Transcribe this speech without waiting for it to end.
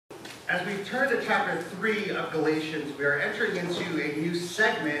As we turn to chapter 3 of Galatians, we are entering into a new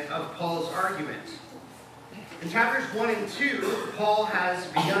segment of Paul's argument. In chapters 1 and 2, Paul has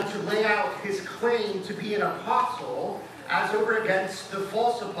begun to lay out his claim to be an apostle as over against the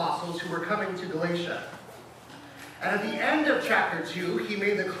false apostles who were coming to Galatia. And at the end of chapter 2, he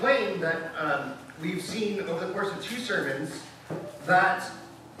made the claim that we've seen over the course of 2 sermons, that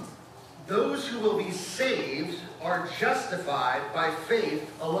those who will be saved are justified by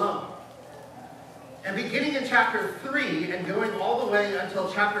faith alone. And beginning in chapter 3 and going all the way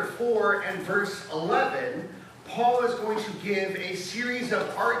until chapter 4 and verse 11, Paul is going to give a series of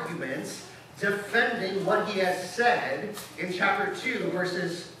arguments defending what he has said in chapter 2,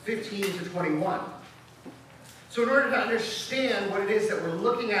 verses 15 to 21. So in order to understand what it is that we're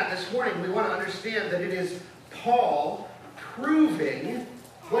looking at this morning, we want to understand that it is Paul proving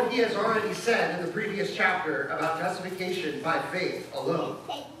what he has already said in the previous chapter about justification by faith alone.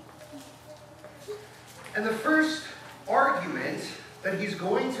 And the first argument that he's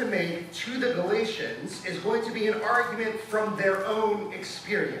going to make to the Galatians is going to be an argument from their own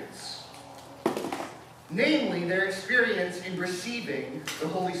experience. Namely, their experience in receiving the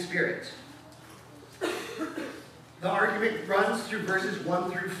Holy Spirit. The argument runs through verses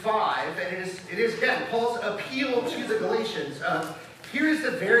 1 through 5, and it is again, Paul's appeal to the Galatians. Here is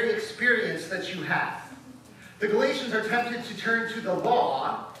the very experience that you have. The Galatians are tempted to turn to the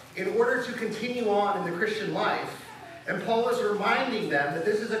law in order to continue on in the Christian life, and Paul is reminding them that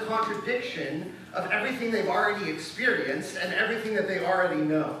this is a contradiction of everything they've already experienced and everything that they already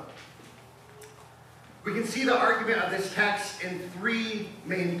know. We can see the argument of this text in 3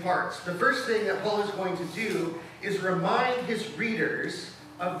 main parts. The first thing that Paul is going to do is remind his readers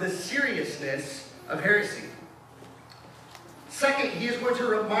of the seriousness of heresy. Second, he is going to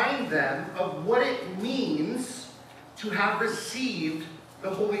remind them of what it means to have received the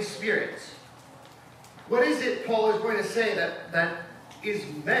Holy Spirit. What is it Paul is going to say that is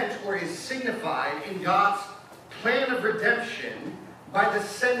meant or is signified in God's plan of redemption by the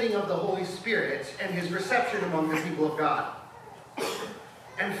sending of the Holy Spirit and his reception among the people of God?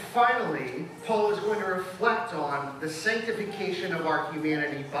 And finally, Paul is going to reflect on the sanctification of our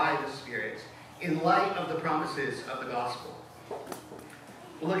humanity by the Spirit in light of the promises of the gospel.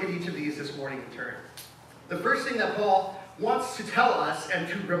 We'll look at each of these this morning in turn. The first thing that Paul wants to tell us and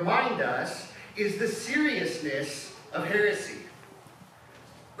to remind us is the seriousness of heresy.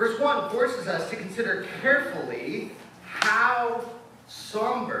 Verse 1 forces us to consider carefully how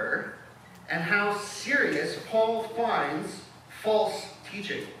somber and how serious Paul finds false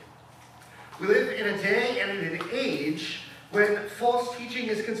teaching. We live in a day and in an age when false teaching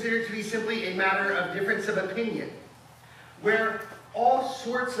is considered to be simply a matter of difference of opinion, where all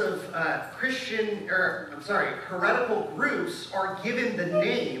sorts of heretical groups are given the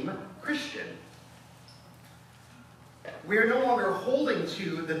name Christian. We are no longer holding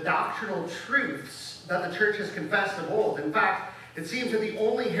to the doctrinal truths that the church has confessed of old. In fact, it seems that the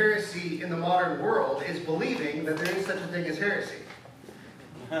only heresy in the modern world is believing that there is such a thing as heresy.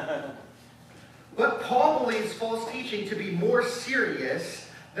 But Paul believes false teaching to be more serious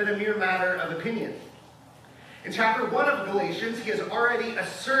than a mere matter of opinion. In chapter 1 of Galatians, he has already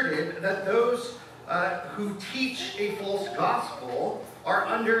asserted that those who teach a false gospel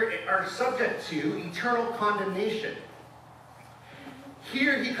are subject to eternal condemnation.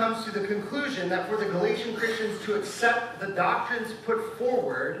 Here he comes to the conclusion that for the Galatian Christians to accept the doctrines put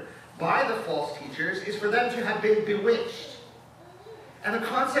forward by the false teachers is for them to have been bewitched. And the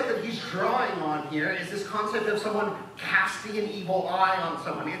concept that he's drawing on here is this concept of someone casting an evil eye on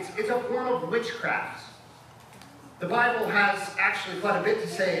someone. It's a form of witchcraft. The Bible has actually quite a bit to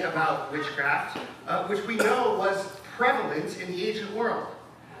say about witchcraft, which we know was prevalent in the ancient world.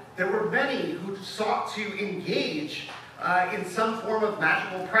 There were many who sought to engage in some form of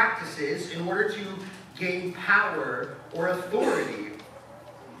magical practices in order to gain power or authority.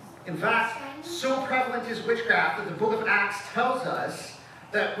 In fact, so prevalent is witchcraft that the book of Acts tells us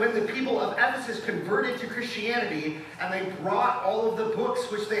that when the people of Ephesus converted to Christianity and they brought all of the books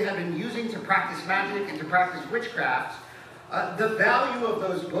which they had been using to practice magic and to practice witchcraft, the value of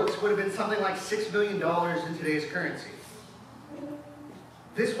those books would have been something like $6 million in today's currency.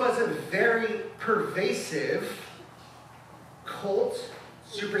 This was a very pervasive cult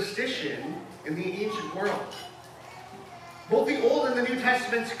superstition in the ancient world. Both the Old and the New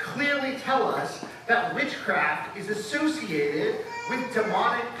Testaments clearly tell us that witchcraft is associated with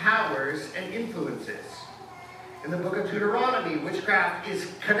demonic powers and influences. In the book of Deuteronomy, witchcraft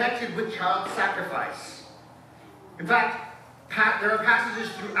is connected with child sacrifice. In fact, there are passages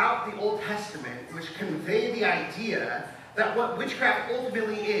throughout the Old Testament which convey the idea that what witchcraft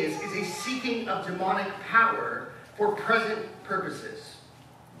ultimately is a partaking of demonic power for present purposes.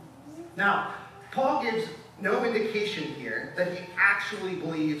 Now, Paul gives no indication here that he actually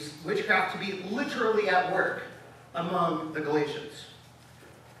believes witchcraft to be literally at work among the Galatians.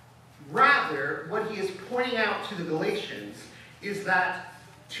 Rather, what he is pointing out to the Galatians is that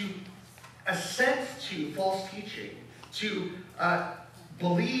to assent to false teaching, to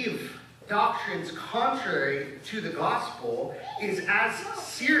believe doctrines contrary to the gospel, is as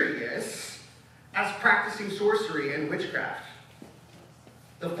serious as practicing sorcery and witchcraft.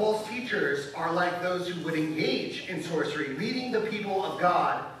 The false teachers are like those who would engage in sorcery, leading the people of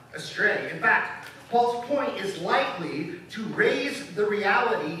God astray. In fact, Paul's point is likely to raise the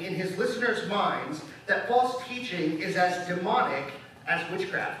reality in his listeners' minds that false teaching is as demonic as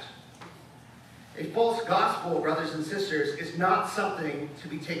witchcraft. A false gospel, brothers and sisters, is not something to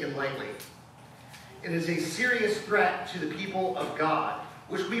be taken lightly. It is a serious threat to the people of God,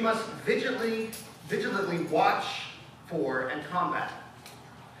 which we must vigilantly watch for and combat.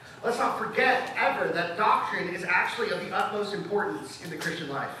 Let's not forget ever that doctrine is actually of the utmost importance in the Christian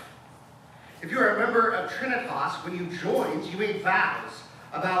life. If you are a member of Trinitas, when you joined, you made vows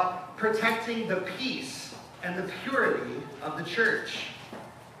about protecting the peace and the purity of the church.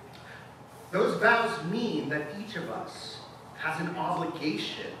 Those vows mean that each of us has an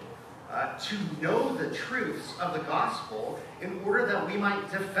obligation to know the truths of the gospel in order that we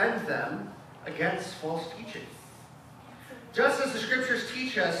might defend them against false teaching. Just as the scriptures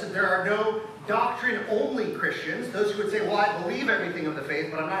teach us that there are no doctrine-only Christians, those who would say, well, I believe everything of the faith,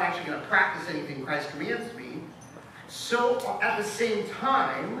 but I'm not actually going to practice anything Christ commands me. So at the same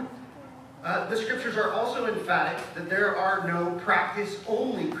time, the scriptures are also emphatic that there are no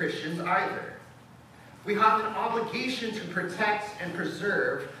practice-only Christians either. We have an obligation to protect and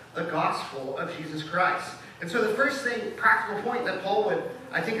preserve the gospel of Jesus Christ. And so the first practical point that Paul would,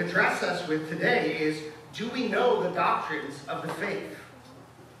 I think, address us with today is, do we know the doctrines of the faith?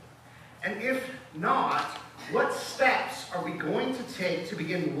 And if not, what steps are we going to take to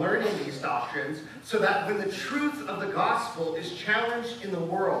begin learning these doctrines so that when the truth of the gospel is challenged in the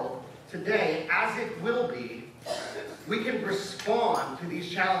world today, as it will be, we can respond to these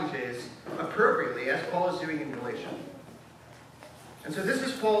challenges appropriately, as Paul is doing in Galatians? And so this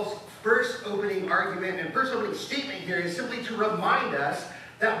is Paul's first opening argument and first opening statement here, is simply to remind us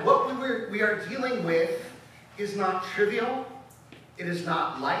that what we are dealing with is not trivial, it is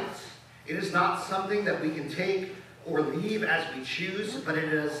not light, it is not something that we can take or leave as we choose, but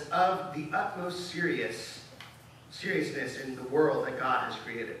it is of the utmost seriousness in the world that God has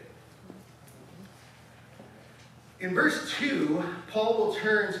created. In verse 2, Paul will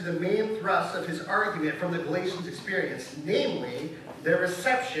turn to the main thrust of his argument from the Galatians' experience, namely, their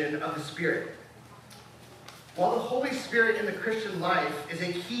reception of the Spirit. While the Holy Spirit in the Christian life is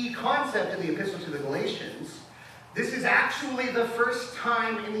a key concept in the epistle to the Galatians, this is actually the first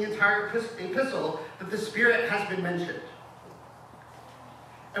time in the entire epistle that the Spirit has been mentioned.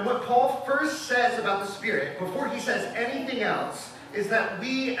 And what Paul first says about the Spirit, before he says anything else, is that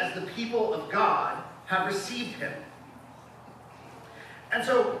we, as the people of God, have received him. And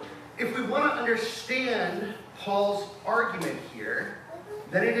so, if we want to understand Paul's argument here,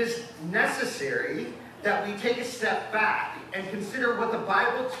 then it is necessary that we take a step back and consider what the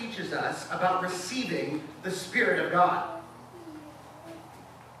Bible teaches us about receiving the Spirit of God.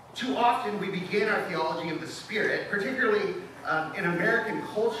 Too often we begin our theology of the Spirit, particularly in American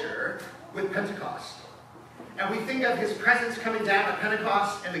culture, with Pentecost. And we think of his presence coming down at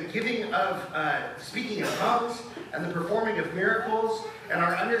Pentecost and the giving of speaking in tongues and the performing of miracles, and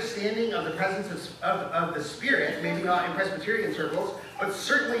our understanding of the presence of the Spirit, maybe not in Presbyterian circles, but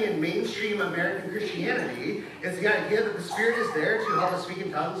certainly in mainstream American Christianity, is the idea that the Spirit is there to help us speak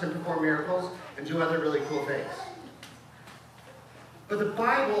in tongues and perform miracles and do other really cool things. But the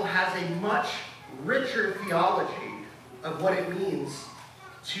Bible has a much richer theology of what it means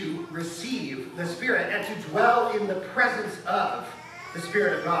to receive the Spirit and to dwell in the presence of the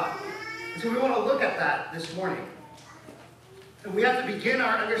Spirit of God. And so we want to look at that this morning. And we have to begin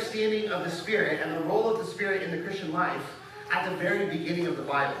our understanding of the Spirit and the role of the Spirit in the Christian life at the very beginning of the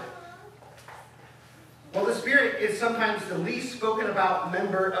Bible. While the Spirit is sometimes the least spoken about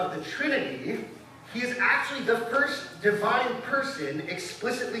member of the Trinity, he is actually the first divine person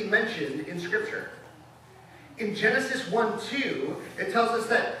explicitly mentioned in Scripture. In Genesis 1:2, it tells us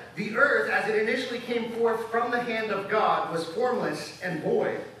that the earth, as it initially came forth from the hand of God, was formless and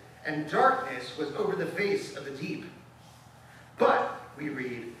void, and darkness was over the face of the deep. But, we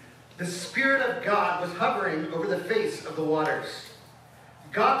read, the Spirit of God was hovering over the face of the waters.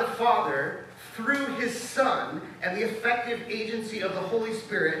 God the Father through his Son and the effective agency of the Holy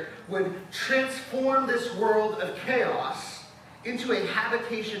Spirit, would transform this world of chaos into a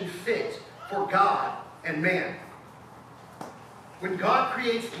habitation fit for God and man. When God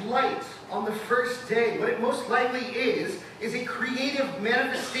creates light on the first day, what it most likely is a creative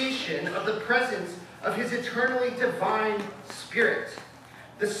manifestation of the presence of his eternally divine Spirit.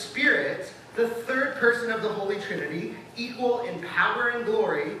 The Spirit, the third person of the Holy Trinity, equal in power and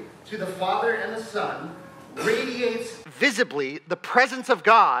glory to the Father and the Son, radiates visibly the presence of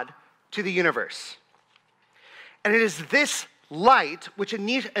God to the universe. And it is this light which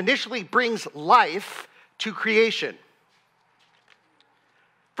initially brings life to creation.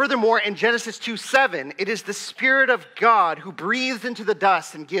 Furthermore, in Genesis 2:7, it is the Spirit of God who breathes into the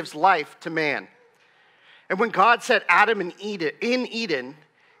dust and gives life to man. And when God set Adam in Eden,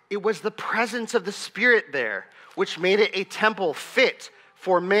 it was the presence of the Spirit there which made it a temple fit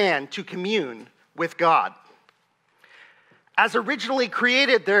for man to commune with God. As originally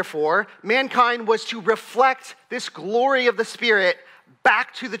created, therefore, mankind was to reflect this glory of the Spirit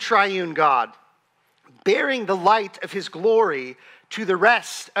back to the triune God, bearing the light of his glory to the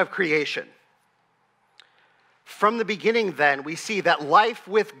rest of creation. From the beginning, then, we see that life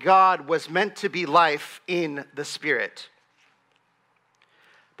with God was meant to be life in the Spirit.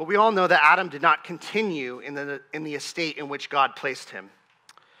 But we all know that Adam did not continue in the estate in which God placed him.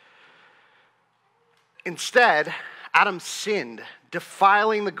 Instead, Adam sinned,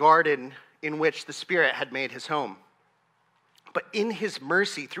 defiling the garden in which the Spirit had made his home. But in his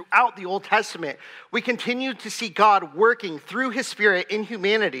mercy, throughout the Old Testament, we continue to see God working through his Spirit in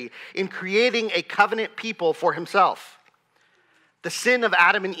humanity in creating a covenant people for himself. The sin of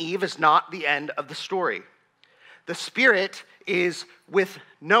Adam and Eve is not the end of the story. The Spirit is with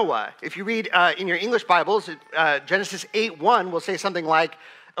Noah. If you read in your English Bibles, Genesis 8:1 will say something like,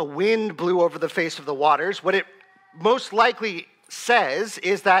 a wind blew over the face of the waters. What it most likely says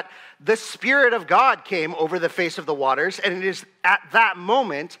is that the Spirit of God came over the face of the waters, and it is at that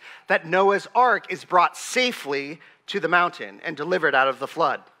moment that Noah's ark is brought safely to the mountain and delivered out of the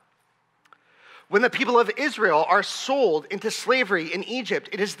flood. When the people of Israel are sold into slavery in Egypt,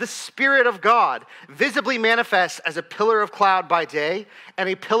 it is the Spirit of God visibly manifests as a pillar of cloud by day and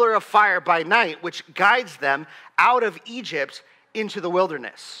a pillar of fire by night, which guides them out of Egypt into the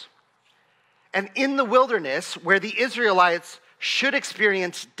wilderness. And in the wilderness, where the Israelites should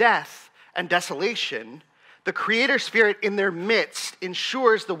experience death and desolation, the Creator Spirit in their midst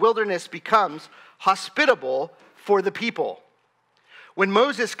ensures the wilderness becomes hospitable for the people. When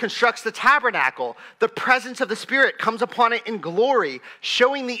Moses constructs the tabernacle, the presence of the Spirit comes upon it in glory,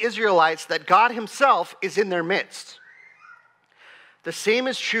 showing the Israelites that God himself is in their midst. The same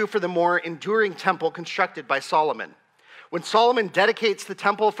is true for the more enduring temple constructed by Solomon. When Solomon dedicates the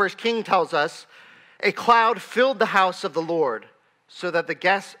temple, 1 King tells us, a cloud filled the house of the Lord, so that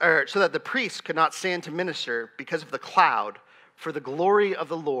the priests could not stand to minister because of the cloud, for the glory of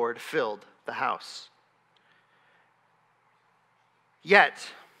the Lord filled the house. Yet,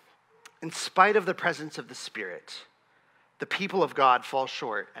 in spite of the presence of the Spirit, the people of God fall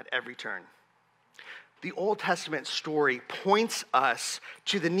short at every turn. The Old Testament story points us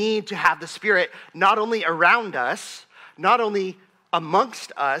to the need to have the Spirit not only around us, not only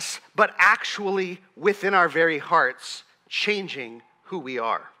amongst us, but actually within our very hearts, changing who we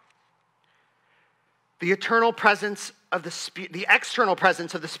are. The external presence of the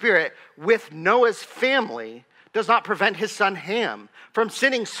Spirit with Noah's family does not prevent his son Ham from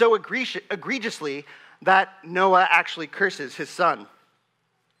sinning so egregiously that Noah actually curses his son.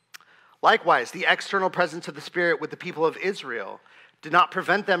 Likewise, the external presence of the Spirit with the people of Israel did not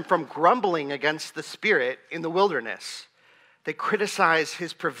prevent them from grumbling against the Spirit in the wilderness. They criticize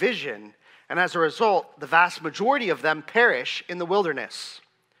his provision, and as a result, the vast majority of them perish in the wilderness.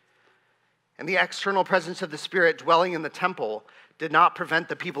 And the external presence of the Spirit dwelling in the temple did not prevent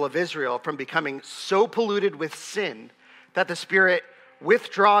the people of Israel from becoming so polluted with sin that the Spirit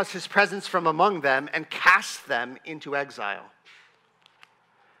withdraws his presence from among them and casts them into exile.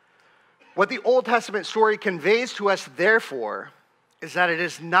 What the Old Testament story conveys to us, therefore, is that it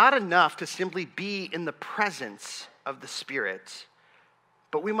is not enough to simply be in the presence of the Spirit,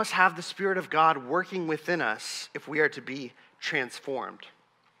 but we must have the Spirit of God working within us if we are to be transformed.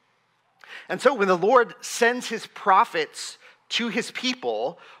 And so when the Lord sends his prophets to his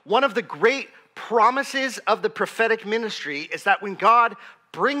people, one of the great promises of the prophetic ministry is that when God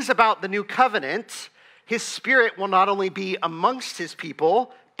brings about the new covenant, his Spirit will not only be amongst his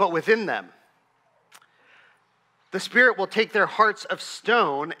people, but within them. The Spirit will take their hearts of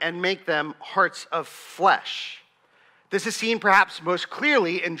stone and make them hearts of flesh. This is seen perhaps most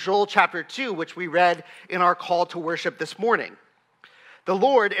clearly in Joel chapter 2, which we read in our call to worship this morning. The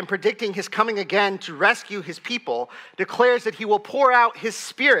Lord, in predicting his coming again to rescue his people, declares that he will pour out his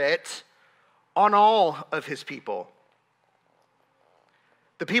Spirit on all of his people.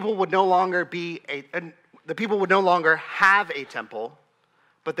 The people would no longer have a temple,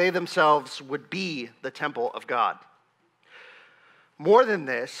 but they themselves would be the temple of God. More than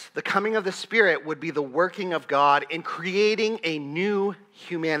this, the coming of the Spirit would be the working of God in creating a new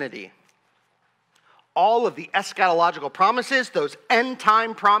humanity. All of the eschatological promises, those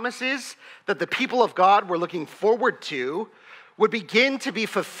end-time promises that the people of God were looking forward to, would begin to be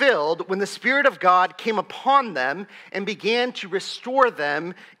fulfilled when the Spirit of God came upon them and began to restore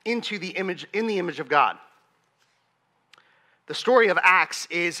them in the image of God. The story of Acts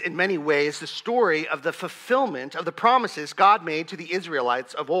is, in many ways, the story of the fulfillment of the promises God made to the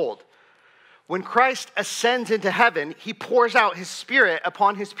Israelites of old. When Christ ascends into heaven, he pours out his Spirit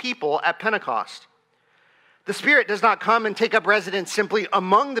upon his people at Pentecost. The Spirit does not come and take up residence simply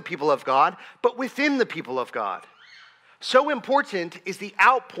among the people of God, but within the people of God. So important is the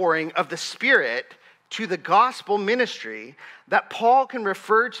outpouring of the Spirit to the gospel ministry that Paul can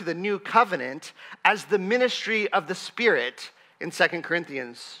refer to the new covenant as the ministry of the Spirit in 2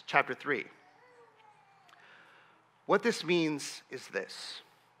 Corinthians chapter 3. What this means is this: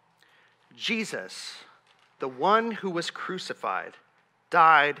 Jesus, the one who was crucified,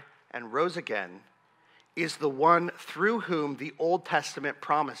 died, and rose again, is the one through whom the Old Testament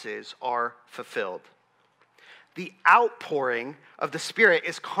promises are fulfilled. The outpouring of the Spirit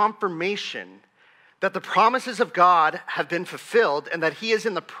is confirmation that the promises of God have been fulfilled and that he is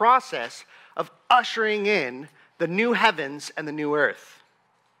in the process of ushering in the new heavens and the new earth.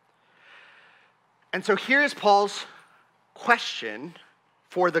 And so here is Paul's question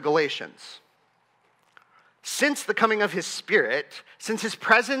for the Galatians. Since the coming of his Spirit, since his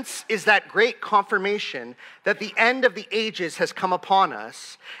presence is that great confirmation that the end of the ages has come upon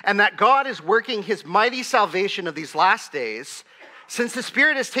us, and that God is working his mighty salvation of these last days, since the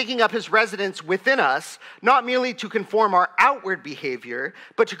Spirit is taking up his residence within us, not merely to conform our outward behavior,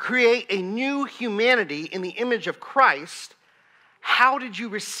 but to create a new humanity in the image of Christ, how did you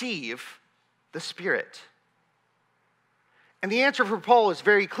receive the Spirit? And the answer for Paul is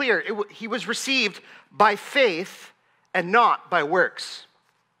very clear. He was received by faith and not by works.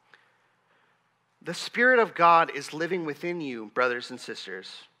 The Spirit of God is living within you, brothers and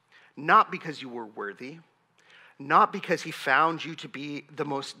sisters, not because you were worthy, not because he found you to be the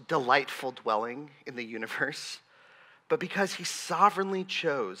most delightful dwelling in the universe, but because he sovereignly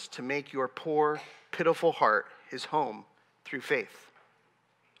chose to make your poor, pitiful heart his home through faith.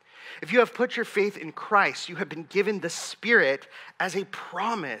 If you have put your faith in Christ, you have been given the Spirit as a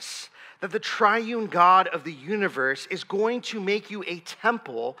promise that the triune God of the universe is going to make you a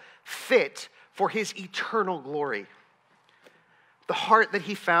temple fit for his eternal glory. The heart that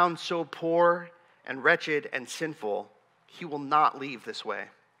he found so poor and wretched and sinful, he will not leave this way.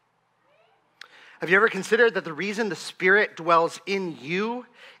 Have you ever considered that the reason the Spirit dwells in you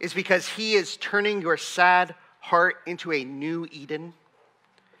is because he is turning your sad heart into a new Eden,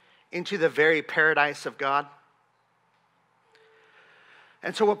 into the very paradise of God?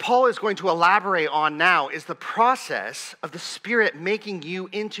 And so what Paul is going to elaborate on now is the process of the Spirit making you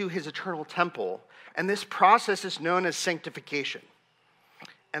into his eternal temple. And this process is known as sanctification,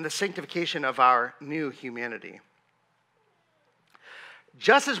 and the sanctification of our new humanity.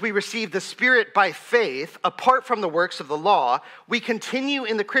 Just as we receive the Spirit by faith, apart from the works of the law, we continue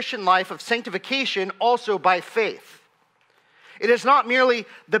in the Christian life of sanctification also by faith. It is not merely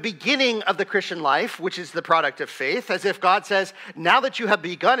the beginning of the Christian life, which is the product of faith, as if God says, now that you have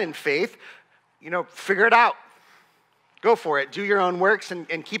begun in faith, figure it out. Go for it. Do your own works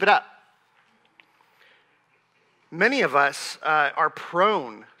and keep it up. Many of us are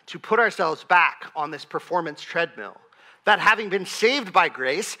prone to put ourselves back on this performance treadmill, that having been saved by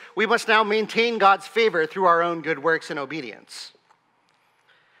grace, we must now maintain God's favor through our own good works and obedience.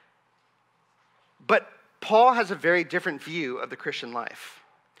 But Paul has a very different view of the Christian life.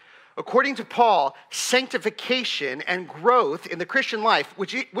 According to Paul, sanctification and growth in the Christian life,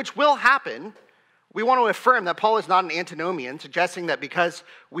 which will happen, we want to affirm that Paul is not an antinomian, suggesting that because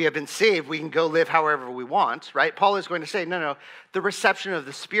we have been saved, we can go live however we want, right? Paul is going to say, no, the reception of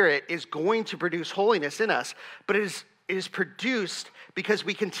the Spirit is going to produce holiness in us, but it is produced because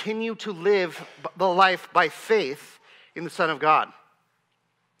we continue to live the life by faith in the Son of God.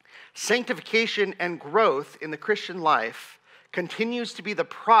 Sanctification and growth in the Christian life continues to be the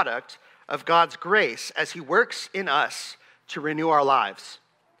product of God's grace as he works in us to renew our lives.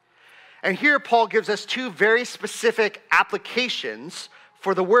 And here Paul gives us two very specific applications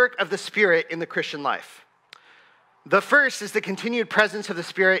for the work of the Spirit in the Christian life. The first is the continued presence of the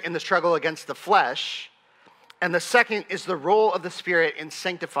Spirit in the struggle against the flesh, and the second is the role of the Spirit in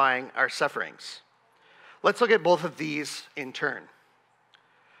sanctifying our sufferings. Let's look at both of these in turn.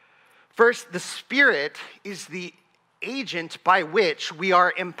 First, the Spirit is the agent by which we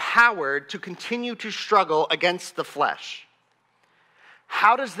are empowered to continue to struggle against the flesh.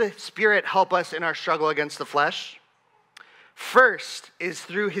 How does the Spirit help us in our struggle against the flesh? First is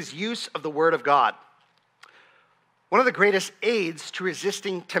through his use of the Word of God. One of the greatest aids to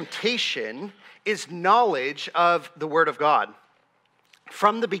resisting temptation is knowledge of the Word of God.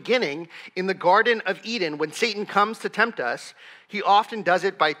 From the beginning, in the Garden of Eden, when Satan comes to tempt us, he often does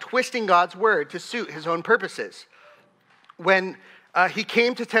it by twisting God's Word to suit his own purposes. When he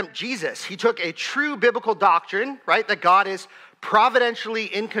came to tempt Jesus, he took a true biblical doctrine, right, that God is providentially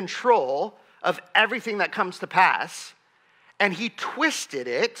in control of everything that comes to pass, and he twisted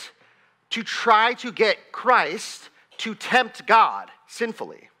it to try to get Christ to tempt God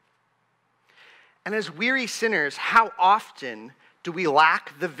sinfully. And as weary sinners, how often do we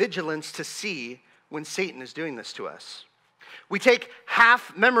lack the vigilance to see when Satan is doing this to us? We take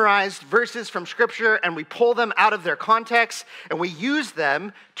half-memorized verses from Scripture and we pull them out of their context and we use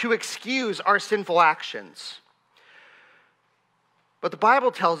them to excuse our sinful actions. But the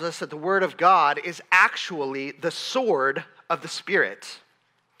Bible tells us that the Word of God is actually the sword of the Spirit.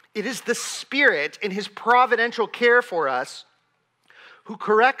 It is the Spirit in his providential care for us who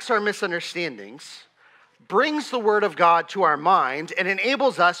corrects our misunderstandings, brings the Word of God to our mind, and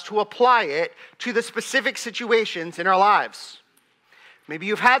enables us to apply it to the specific situations in our lives. Maybe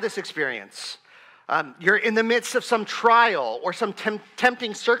you've had this experience. You're in the midst of some trial or some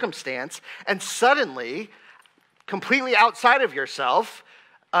tempting circumstance, and suddenly, completely outside of yourself,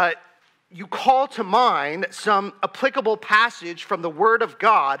 you call to mind some applicable passage from the Word of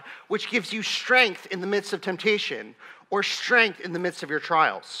God, which gives you strength in the midst of temptation or strength in the midst of your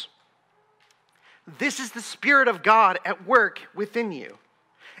trials. This is the Spirit of God at work within you,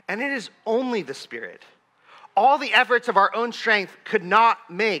 and it is only the Spirit. All the efforts of our own strength could not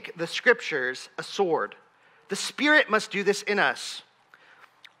make the Scriptures a sword. The Spirit must do this in us.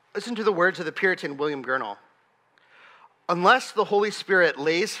 Listen to the words of the Puritan William Gurnall. Unless the Holy Spirit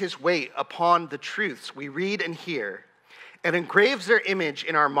lays his weight upon the truths we read and hear and engraves their image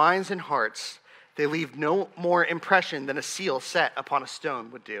in our minds and hearts, they leave no more impression than a seal set upon a stone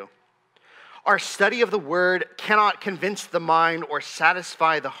would do. Our study of the Word cannot convince the mind or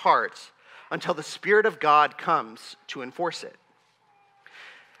satisfy the heart until the Spirit of God comes to enforce it.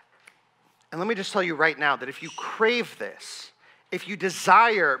 And let me just tell you right now that if you crave this, if you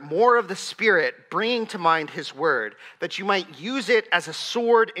desire more of the Spirit bringing to mind his Word, that you might use it as a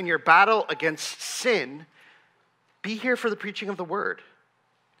sword in your battle against sin, be here for the preaching of the Word.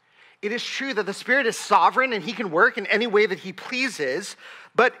 It is true that the Spirit is sovereign and he can work in any way that he pleases,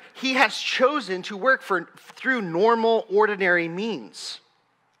 but he has chosen to work through normal, ordinary means.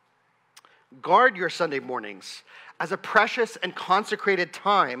 Guard your Sunday mornings as a precious and consecrated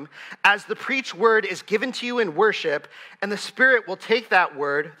time as the preached word is given to you in worship, and the Spirit will take that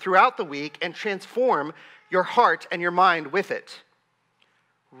word throughout the week and transform your heart and your mind with it.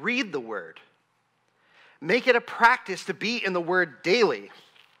 Read the word. Make it a practice to be in the word daily.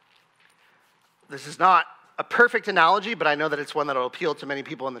 This is not a perfect analogy, but I know that it's one that will appeal to many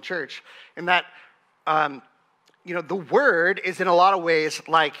people in the church, in that the word is in a lot of ways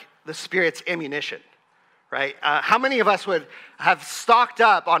like the Spirit's ammunition, right? How many of us would have stocked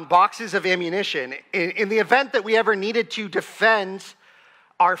up on boxes of ammunition in the event that we ever needed to defend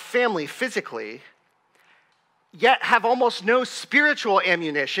our family physically, yet have almost no spiritual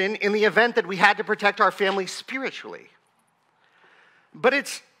ammunition in the event that we had to protect our family spiritually? But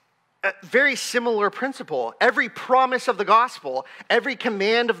it's a very similar principle. Every promise of the gospel, every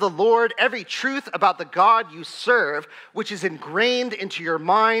command of the Lord, every truth about the God you serve, which is ingrained into your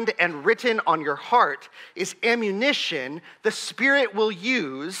mind and written on your heart, is ammunition the Spirit will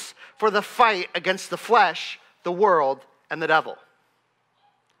use for the fight against the flesh, the world, and the devil.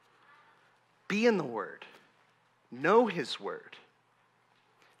 Be in the Word. Know his Word.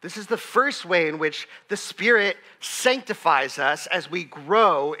 This is the first way in which the Spirit sanctifies us as we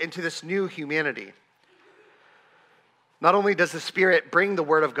grow into this new humanity. Not only does the Spirit bring the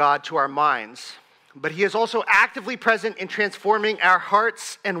Word of God to our minds, but he is also actively present in transforming our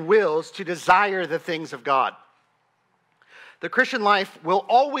hearts and wills to desire the things of God. The Christian life will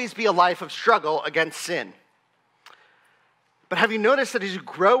always be a life of struggle against sin. But have you noticed that as you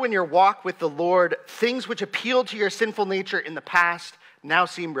grow in your walk with the Lord, things which appealed to your sinful nature in the past now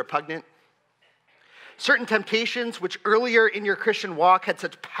seem repugnant? Certain temptations, which earlier in your Christian walk had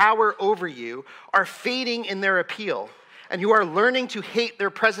such power over you, are fading in their appeal, and you are learning to hate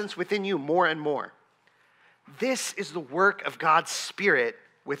their presence within you more and more. This is the work of God's Spirit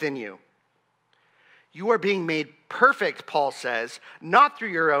within you. You are being made perfect, Paul says, not through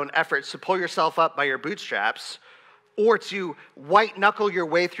your own efforts to pull yourself up by your bootstraps or to white-knuckle your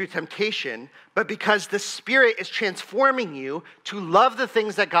way through temptation, but because the Spirit is transforming you to love the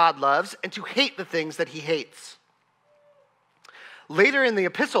things that God loves and to hate the things that he hates. Later in the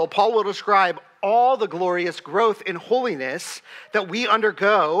epistle, Paul will describe all the glorious growth in holiness that we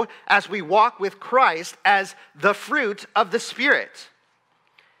undergo as we walk with Christ as the fruit of the Spirit.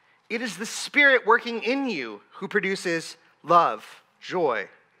 It is the Spirit working in you who produces love, joy,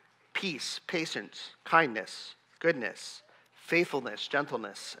 peace, patience, kindness, goodness, faithfulness,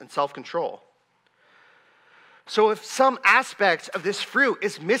 gentleness, and self-control. So if some aspect of this fruit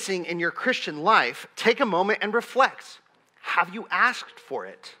is missing in your Christian life, take a moment and reflect. Have you asked for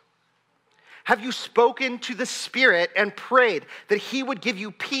it? Have you spoken to the Spirit and prayed that he would give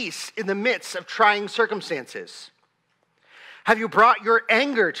you peace in the midst of trying circumstances? Have you brought your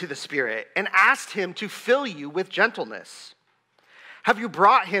anger to the Spirit and asked him to fill you with gentleness? Have you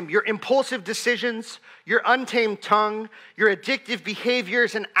brought him your impulsive decisions, your untamed tongue, your addictive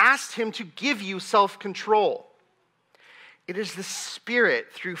behaviors, and asked him to give you self-control? It is the Spirit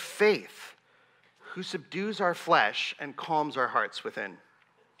through faith who subdues our flesh and calms our hearts within.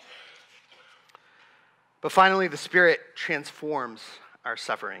 But finally, the Spirit transforms our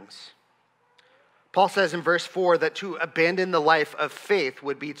sufferings. Paul says in verse 4 that to abandon the life of faith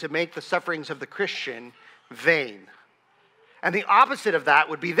would be to make the sufferings of the Christian vain. And the opposite of that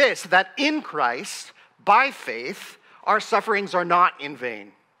would be this, that in Christ, by faith, our sufferings are not in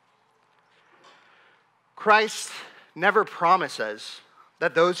vain. Christ never promises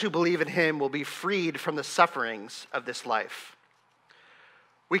that those who believe in him will be freed from the sufferings of this life.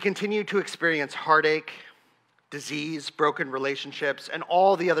 We continue to experience heartache, disease, broken relationships, and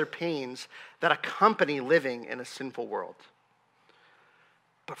all the other pains that accompany living in a sinful world.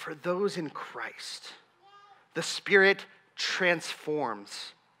 But for those in Christ, the Spirit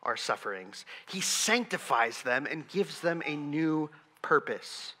transforms our sufferings. He sanctifies them and gives them a new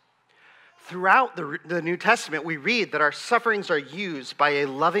purpose. Throughout the New Testament, we read that our sufferings are used by a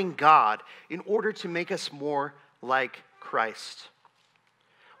loving God in order to make us more like Christ.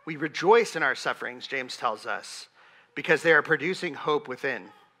 We rejoice in our sufferings, James tells us, because they are producing hope within.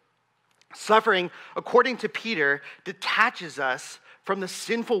 Suffering, according to Peter, detaches us from the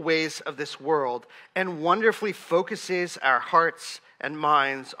sinful ways of this world and wonderfully focuses our hearts and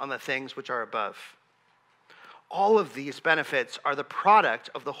minds on the things which are above. All of these benefits are the product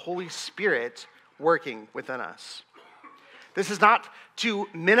of the Holy Spirit working within us. This is not to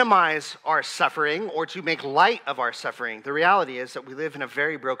minimize our suffering or to make light of our suffering. The reality is that we live in a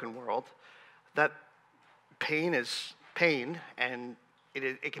very broken world, that pain is pain, and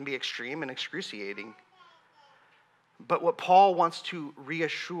it can be extreme and excruciating. But what Paul wants to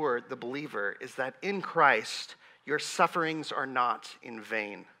reassure the believer is that in Christ, your sufferings are not in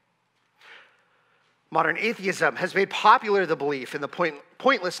vain. Modern atheism has made popular the belief in the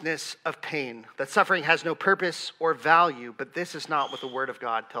pointlessness of pain, that suffering has no purpose or value, but this is not what the Word of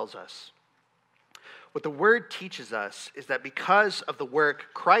God tells us. What the Word teaches us is that because of the work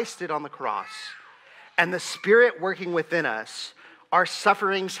Christ did on the cross and the Spirit working within us, our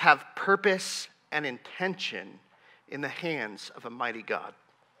sufferings have purpose and intention in the hands of a mighty God.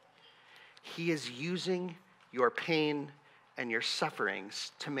 He is using your pain and your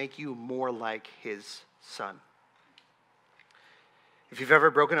sufferings to make you more like his Son. If you've ever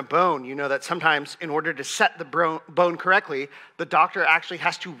broken a bone, you know that sometimes in order to set the bone correctly, the doctor actually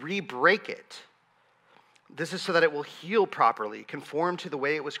has to re-break it. This is so that it will heal properly, conform to the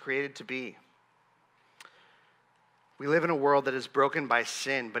way it was created to be. We live in a world that is broken by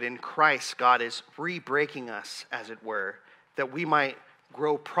sin, but in Christ, God is re-breaking us, as it were, that we might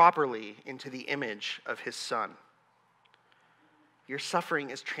grow properly into the image of his Son. Your suffering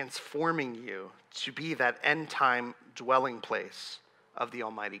is transforming you to be that end-time dwelling place of the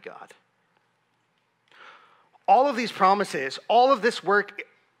Almighty God. All of these promises, all of this work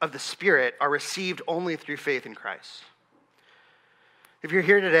of the Spirit are received only through faith in Christ. If you're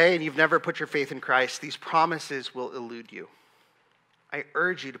here today and you've never put your faith in Christ, these promises will elude you. I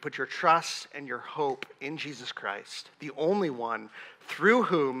urge you to put your trust and your hope in Jesus Christ, the only one through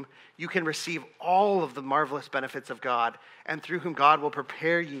whom you can receive all of the marvelous benefits of God and through whom God will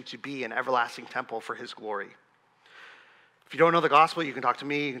prepare you to be an everlasting temple for his glory. If you don't know the gospel, you can talk to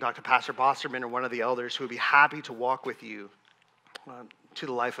me, you can talk to Pastor Bosterman or one of the elders who would be happy to walk with you to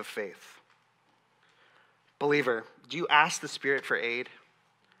the life of faith. Believer, do you ask the Spirit for aid?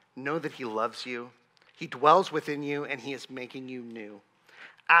 Know that he loves you. He dwells within you, and he is making you new.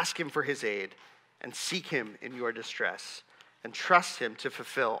 Ask him for his aid, and seek him in your distress, and trust him to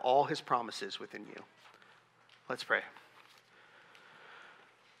fulfill all his promises within you. Let's pray.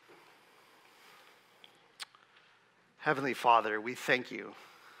 Heavenly Father, we thank you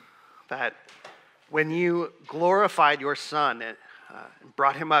that when you glorified your Son and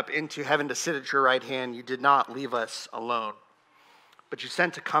brought him up into heaven to sit at your right hand, you did not leave us alone, but you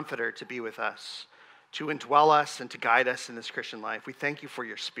sent a comforter to be with us, to indwell us and to guide us in this Christian life. We thank you for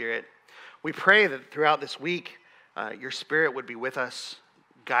your Spirit. We pray that throughout this week, your Spirit would be with us,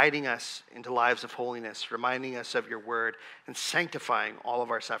 guiding us into lives of holiness, reminding us of your word, and sanctifying all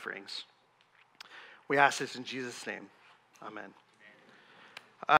of our sufferings. We ask this in Jesus' name. Amen.